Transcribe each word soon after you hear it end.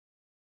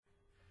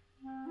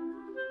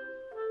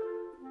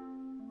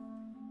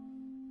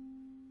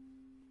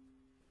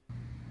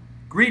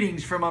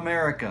Greetings from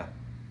America.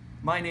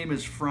 My name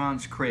is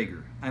Franz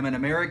Krager. I'm an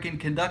American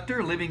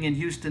conductor living in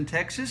Houston,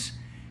 Texas,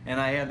 and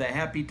I have the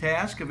happy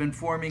task of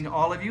informing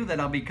all of you that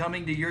I'll be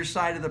coming to your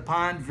side of the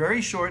pond very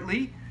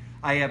shortly.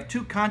 I have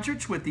two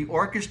concerts with the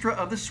Orchestra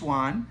of the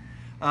Swan.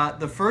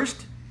 The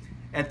first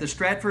at the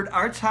Stratford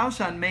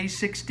ArtsHouse on May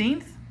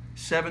 16th,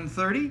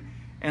 7:30,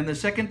 and the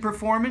second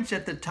performance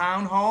at the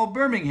Town Hall,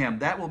 Birmingham.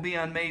 That will be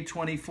on May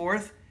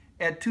 24th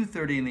at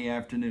 2:30 in the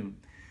afternoon.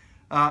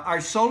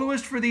 Our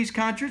soloist for these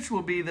concerts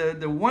will be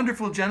the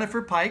wonderful Jennifer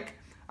Pike.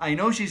 I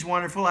know she's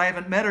wonderful. I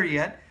haven't met her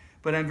yet,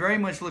 but I'm very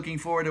much looking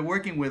forward to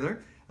working with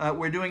her.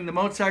 We're doing the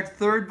Mozart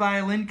Third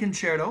Violin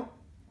Concerto.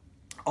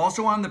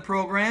 Also on the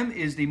program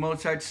is the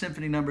Mozart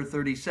Symphony No.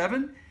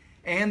 37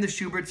 and the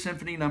Schubert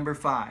Symphony No.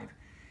 5.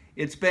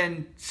 It's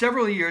been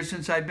several years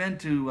since I've been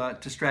to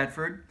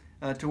Stratford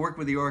to work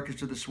with the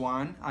Orchestra of the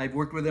Swan. I've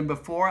worked with them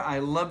before. I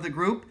love the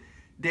group.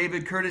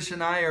 David Curtis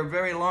and I are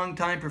very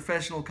long-time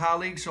professional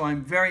colleagues, so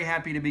I'm very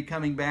happy to be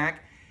coming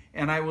back,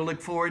 and I will look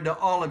forward to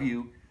all of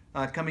you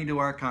coming to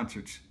our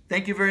concerts.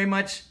 Thank you very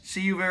much.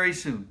 See you very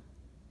soon.